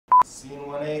Scene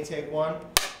 1A, take one.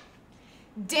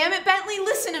 Damn it, Bentley,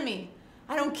 listen to me.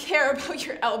 I don't care about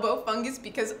your elbow fungus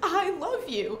because I love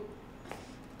you.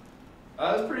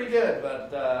 That was pretty good,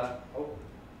 but,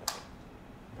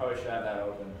 probably should have that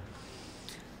open.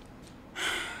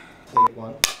 Take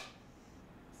one.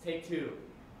 Take two.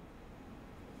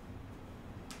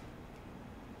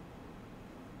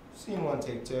 Scene 1,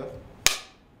 take two.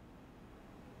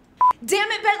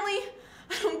 Damn it, Bentley.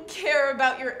 I don't care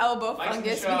about your elbow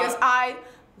fungus because I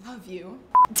love you.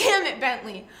 Damn it,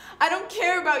 Bentley. I don't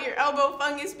care about your elbow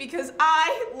fungus because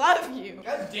I love you.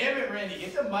 God damn it, Randy.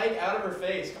 Get the mic out of her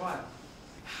face. Come on.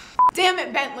 Damn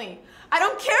it, Bentley. I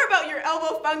don't care about your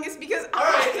elbow fungus because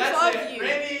Alright, I that's love it. you.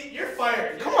 Randy, you're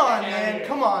fired. Come on, man.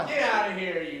 Come on. Get out of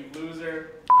here, you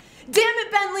loser. Damn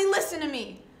it, Bentley, listen to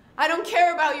me. I don't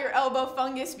care about your elbow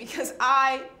fungus because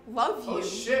I love you. Oh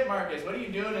shit, Marcus. What are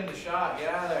you doing in the shot?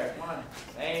 Get out of there. Come on.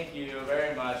 Thank you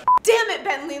very much. Damn it,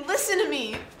 Bentley, listen to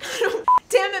me.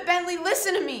 Damn it, Bentley,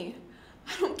 listen to me.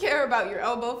 I don't care about your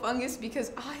elbow fungus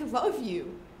because I love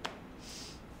you.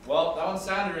 Well, that one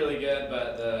sounded really good,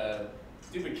 but the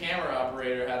stupid camera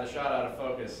operator had the shot out of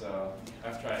focus, so I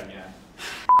have to try it again.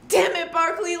 Damn it,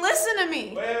 Barkley, listen to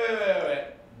me. Wait.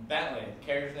 Bentley. The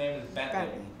character's name is Bentley.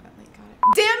 Bentley, got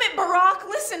it. Damn it, Barack,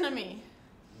 listen to me.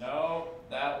 No,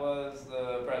 that was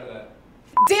the president.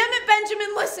 Damn it,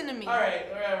 Benjamin, listen to me. Alright,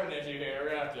 we're having an issue here. We're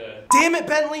gonna have to... Damn it,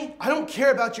 Bentley. I don't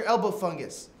care about your elbow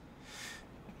fungus.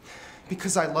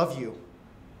 Because I love you.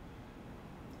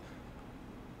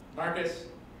 Marcus,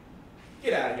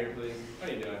 get out of here, please. What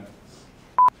are you doing?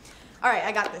 All right,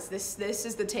 I got this. This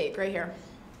is the take right here.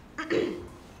 Damn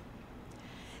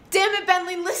it,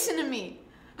 Bentley, listen to me.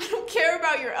 I don't care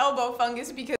about your elbow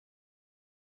fungus because